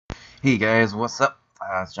Hey guys, what's up?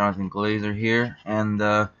 It's Jonathandglaser here, and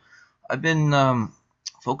I've been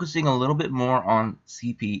focusing a little bit more on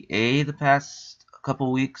CPA the past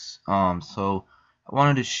couple weeks. So I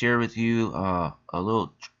wanted to share with you a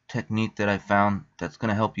little technique that I found that's going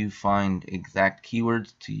to help you find exact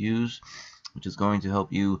keywords to use, which is going to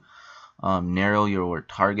help you narrow your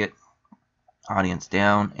target audience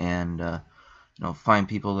down and find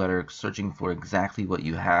people that are searching for exactly what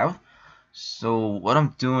you have. So what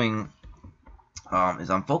I'm doing is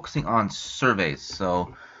I'm focusing on surveys.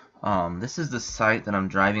 So this is the site that I'm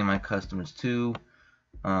driving my customers to.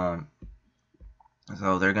 Um,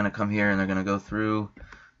 so they're going to come here and they're going to go through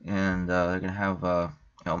and they're going to have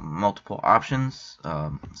multiple options.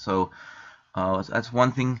 So that's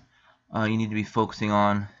one thing you need to be focusing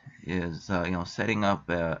on is setting up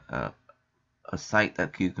a site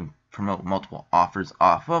that you can promote multiple offers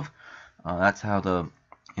off of. That's how the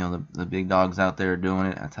big dogs out there are doing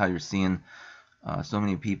it. That's how you're seeing so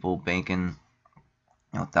many people banking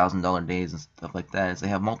 $1,000 days and stuff like that, is they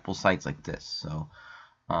have multiple sites like this. So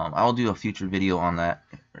I'll do a future video on that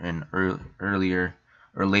in earlier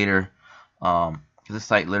or later, because this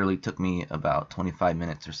site literally took me about 25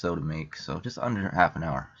 minutes or so to make, so just under half an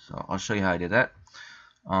hour. So I'll show you how I did that.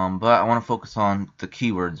 But I want to focus on the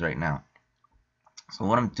keywords right now. So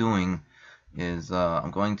what I'm doing is I'm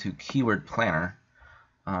going to Keyword Planner,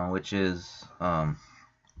 which is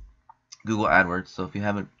Google AdWords. So if you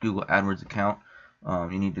have a Google AdWords account,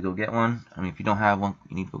 you need to go get one. I mean, if you don't have one,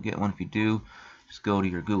 you need to go get one. If you do, just go to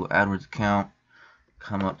your Google AdWords account,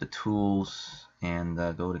 come up to Tools, and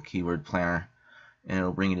go to Keyword Planner, and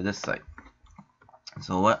it'll bring you to this site.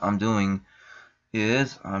 So what I'm doing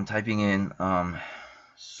is I'm typing in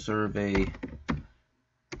survey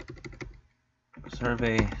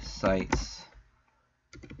sites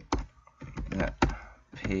that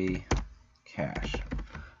pay cash.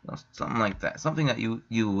 Something like that. Something that you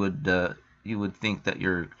would think that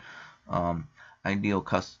your ideal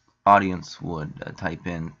audience would type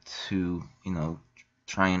in to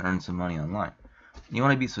try and earn some money online. You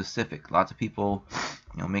want to be specific. Lots of people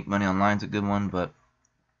make money online is a good one, but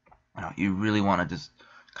you really want to just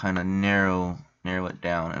kind of narrow it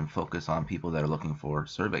down and focus on people that are looking for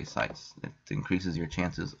survey sites. It increases your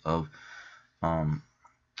chances of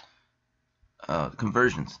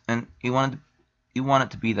conversions, and you want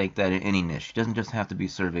it to be like that in any niche. It doesn't just have to be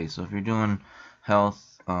surveys. So if you're doing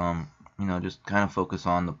health, just kind of focus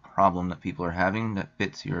on the problem that people are having that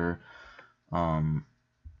fits your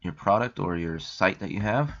product or your site that you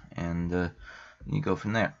have, and you go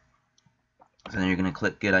from there. So then you're going to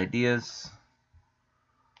click Get Ideas,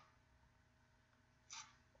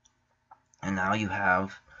 and now you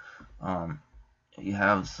have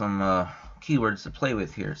some keywords to play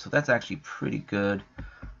with here. So that's actually pretty good.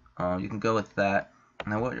 You can go with that.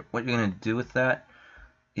 Now what you're going to do with that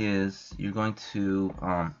is you're going to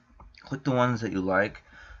click the ones that you like.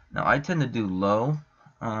 Now I tend to do low,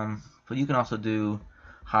 but you can also do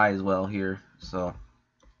high as well here. So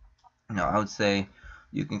I would say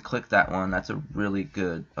you can click that one. That's a really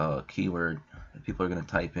good keyword that people are going to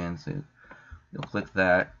type in. So you'll click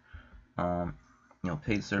that.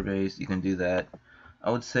 Paid surveys, you can do that.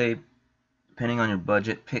 I would say, depending on your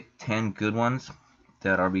budget, pick 10 good ones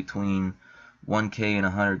that are between 1K and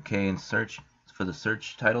 100K in search for the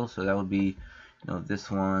search title. So that would be this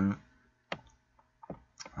one,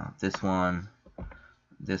 this one,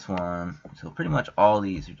 this one. So pretty much all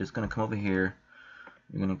these. You're just going to come over here.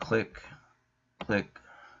 You're going to click, click,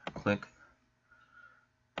 click,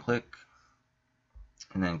 click,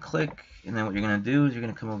 and then click. And then what you're going to do is you're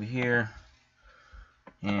going to come over here,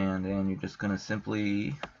 and then you're just going to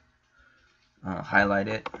simply highlight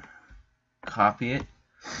it, copy it,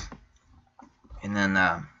 and then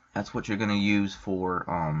that's what you're going to use for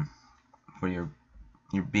your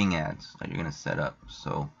Bing ads that you're going to set up.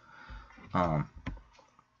 So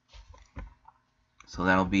so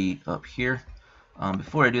that'll be up here.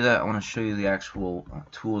 Before I do that, I want to show you the actual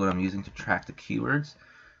tool that I'm using to track the keywords.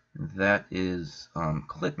 That is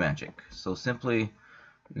ClickMagick. So simply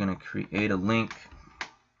you're going to create a link,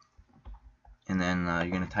 and then you're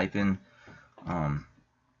going to type in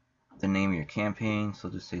the name of your campaign. So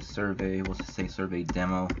just say survey. We'll just say survey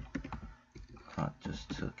demo, just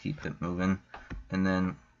to keep it moving. And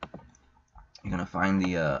then you're going to find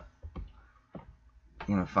the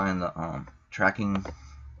tracking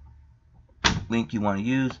link you want to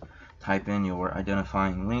use. Type in your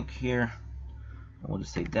identifying link here. We'll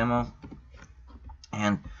just say demo.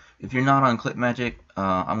 And if you're not on ClickMagick,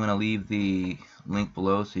 I'm going to leave the link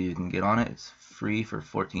below so you can get on it. It's free for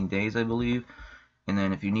 14 days, I believe. And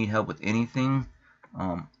then if you need help with anything,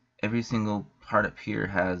 every single part up here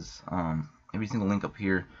has every single link up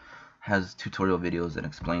here has tutorial videos that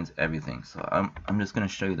explains everything. So I'm just going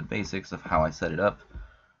to show you the basics of how I set it up,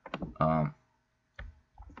 and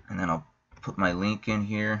then I'll put my link in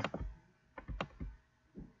here.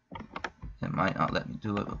 It might not let me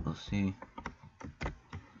do it, but we'll see.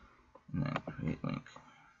 And then create link.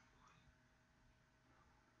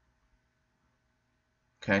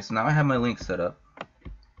 Okay, so now I have my link set up.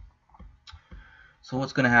 So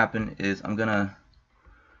what's going to happen is I'm gonna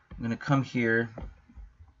come here.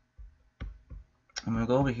 I'm going to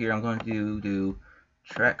go over here. I'm going to do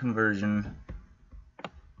track conversion,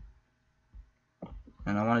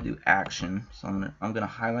 and I want to do action. So I'm gonna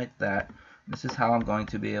highlight that. This is how I'm going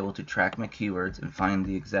to be able to track my keywords and find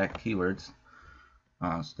the exact keywords.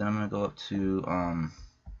 So then I'm going to go up to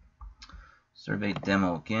survey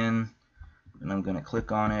demo again, and I'm going to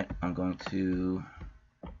click on it. I'm going to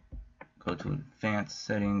go to advanced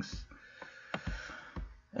settings,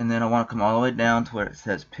 and then I want to come all the way down to where it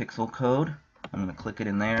says pixel code. I'm going to click it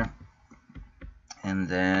in there, and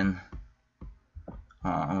then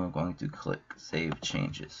I'm going to click save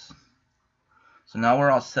changes. So now we're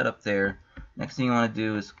all set up there. Next thing you want to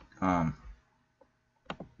do is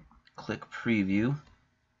click preview,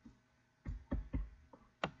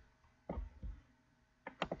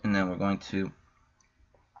 and then we're going to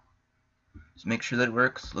just make sure that it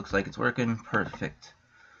works. Looks like it's working. Perfect.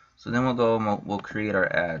 So then we'll go and we'll create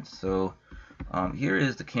our ads. So here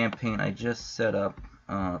is the campaign I just set up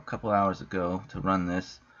a couple hours ago to run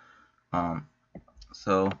this.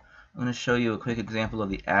 So I'm going to show you a quick example of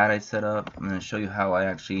the ad I set up. I'm going to show you how I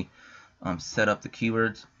actually set up the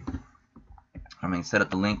keywords. Set up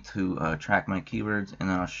the link to track my keywords, and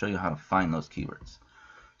then I'll show you how to find those keywords.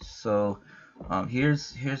 So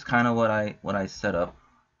here's kind of what I set up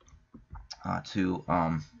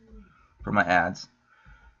for my ads,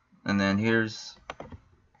 and then here's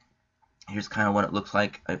kind of what it looks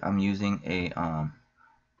like. I'm using a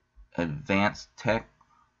advanced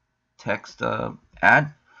text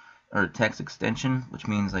ad or text extension, which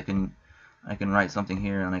means I can write something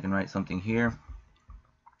here and I can write something here.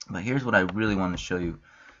 But here's what I really want to show you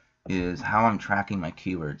is how I'm tracking my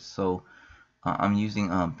keywords. So I'm using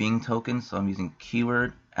Bing tokens. So I'm using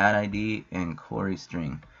keyword, ad ID, and query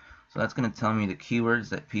string. So that's going to tell me the keywords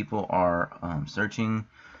that people are searching.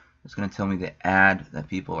 It's going to tell me the ad that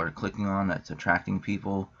people are clicking on that's attracting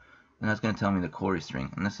people, and that's going to tell me the query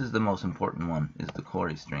string. And this is the most important one, is the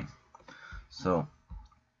query string. So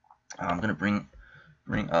I'm going to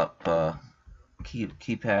bring up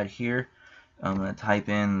keypad here. I'm going to type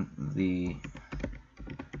in the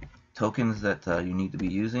tokens that you need to be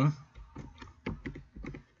using,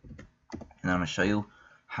 and I'm going to show you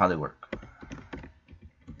how they work.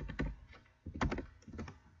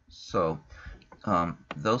 So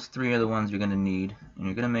those three are the ones you're going to need, and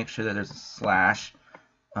you're going to make sure that there's a slash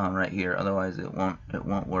right here, otherwise it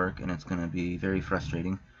won't work, and it's going to be very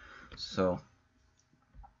frustrating. So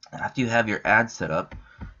after you have your ad set up,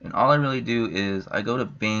 and all I really do is I go to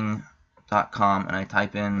bing.com and I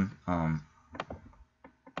type in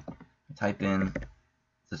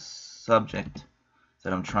the subject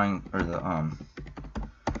that I'm trying, or the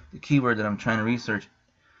keyword that I'm trying to research.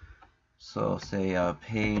 So say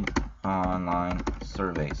paid online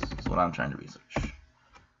surveys is what I'm trying to research.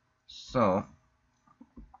 So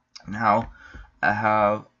now I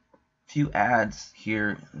have few ads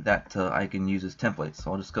here that I can use as templates.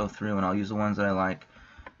 So I'll just go through and I'll use the ones that I like,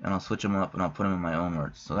 and I'll switch them up and I'll put them in my own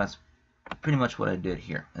words. So that's pretty much what I did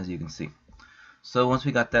here, as you can see. So once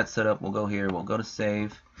we got that set up, we'll go here, we'll go to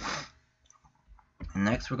save, and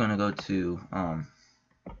next we're going to go to our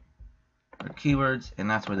keywords, and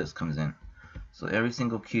that's where this comes in. So every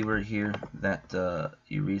single keyword here that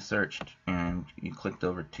you researched and you clicked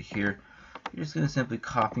over to here, you're just going to simply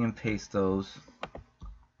copy and paste those,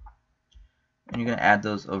 and you're going to add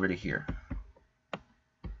those over to here.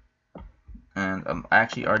 And I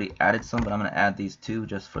actually already added some, but I'm going to add these two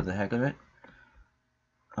just for the heck of it.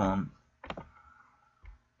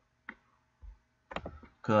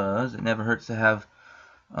 Because it never hurts to have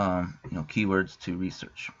keywords to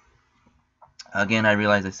research. Again, I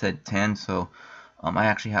realize I said 10, so I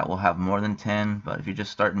actually will have more than 10, but if you're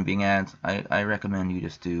just starting Bing ads, I recommend you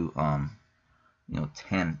just do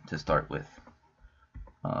 10 to start with.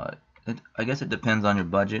 I guess it depends on your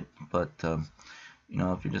budget, but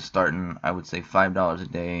if you're just starting, I would say $5 a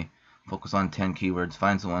day. Focus on 10 keywords.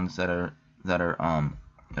 Find the ones that are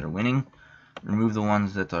winning. Remove the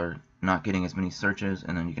ones that are not getting as many searches,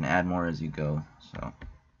 and then you can add more as you go. So,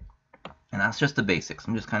 and that's just the basics.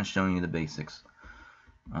 I'm just kind of showing you the basics.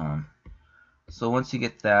 So once you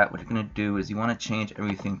get that, what you're going to do is you want to change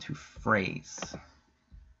everything to phrase.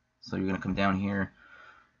 So you're going to come down here,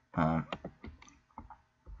 and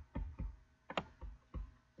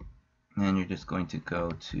then you're just going to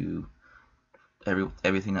go to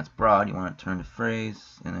everything that's broad. You want to turn to phrase,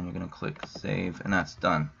 and then you're going to click save, and that's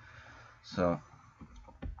done. So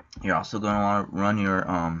you're also going to want to run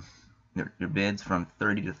your bids from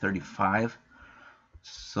 30 to 35,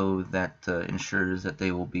 so that ensures that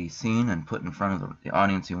they will be seen and put in front of the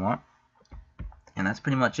audience you want. And that's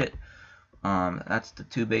pretty much it. That's the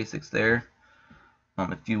two basics there.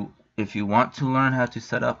 If you want to learn how to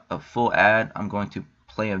set up a full ad, I'm going to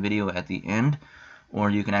play a video at the end, or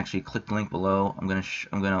you can actually click the link below.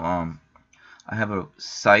 I have a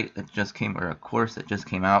site that just came, or a course that just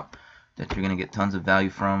came out, that you're gonna get tons of value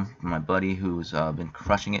from my buddy who's been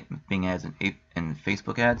crushing it with Bing ads and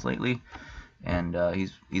Facebook ads lately, and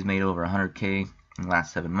he's made over 100K in the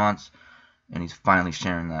last 7 months, and he's finally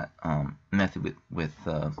sharing that method with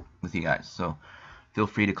you guys. So feel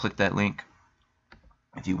free to click that link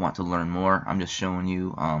if you want to learn more. I'm just showing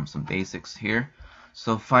you some basics here.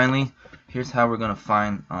 So finally, here's how we're going to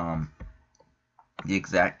find the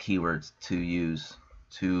exact keywords to use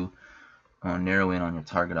to narrow in on your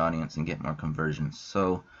target audience and get more conversions.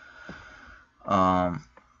 So I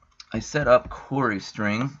set up query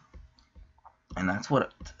string, and that's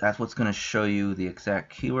what's going to show you the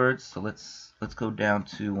exact keywords. So let's go down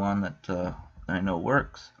to one that I know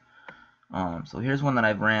works. So here's one that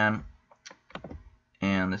I've ran,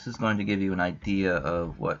 and this is going to give you an idea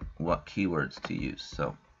of what keywords to use.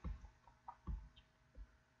 So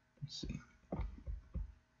let's see.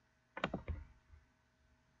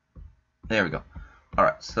 There we go.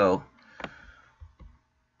 Alright, so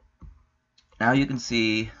now you can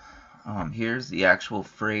see here's the actual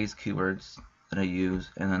phrase keywords that I use,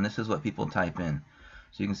 and then this is what people type in.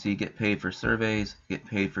 So you can see get paid for surveys. Get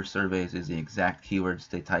paid for surveys is the exact keywords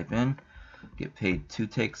they type in. Get paid to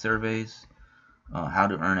take surveys. How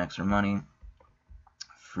to earn extra money,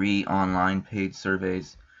 free online paid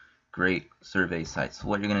surveys, great survey sites. So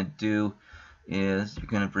what you're going to do is you're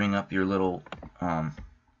going to bring up your little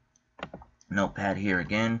notepad here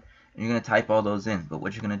again, and you're going to type all those in. But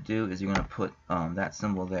what you're going to do is you're going to put that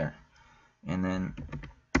symbol there, and then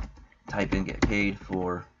type in get paid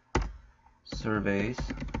for surveys,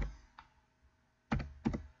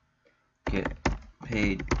 get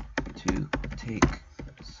paid to take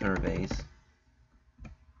surveys,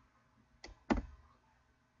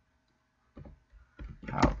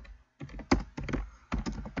 how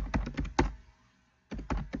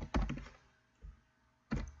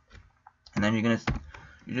and then you're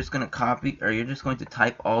just gonna copy, or you're just going to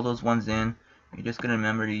type all those ones in. You're just gonna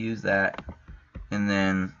remember to use that, and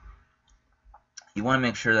then you want to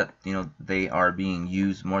make sure that they are being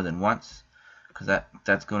used more than once, because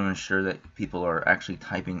that's going to ensure that people are actually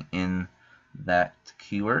typing in that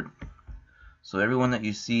keyword. So everyone that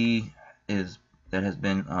you see that has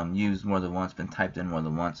been used more than once, been typed in more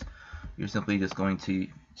than once, you're simply just going to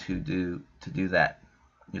do that.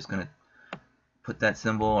 You're just going to put that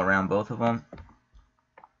symbol around both of them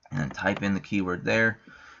and type in the keyword there.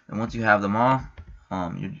 And once you have them all,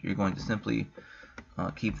 you're going to simply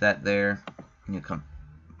keep that there, and you come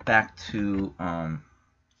back to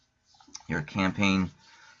your campaign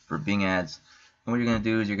for Bing ads. And what you're going to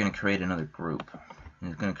do is you're going to create another group, and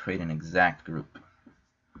you're going to create an exact group.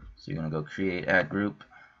 So you're going to go create ad group,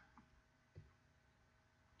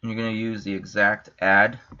 and you're going to use the exact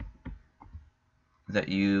ad that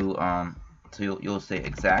you so you'll say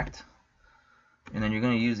exact, and then you're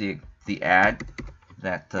going to use the ad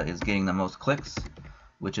that is getting the most clicks,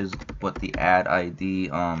 which is what the ad ID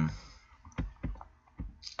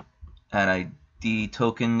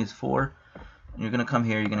token is for. And you're going to come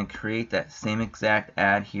here, you're going to create that same exact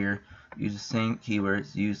ad here, use the same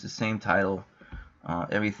keywords, use the same title,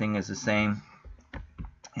 everything is the same,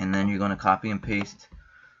 and then you're going to copy and paste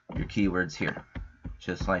your keywords here,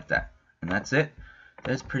 just like that. And that's it.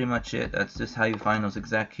 That's pretty much it. That's just how you find those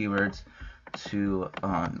exact keywords to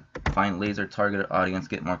find laser targeted audience,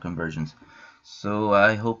 get more conversions. So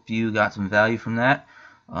I hope you got some value from that.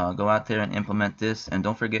 Go out there and implement this, and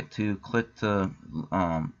don't forget to click the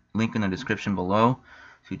link in the description below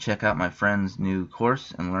to check out my friend's new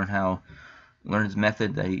course and learn his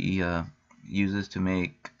method that he uses to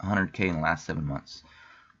make 100K in the last 7 months.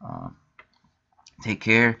 Take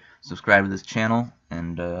care, subscribe to this channel,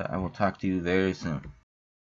 and I will talk to you very soon.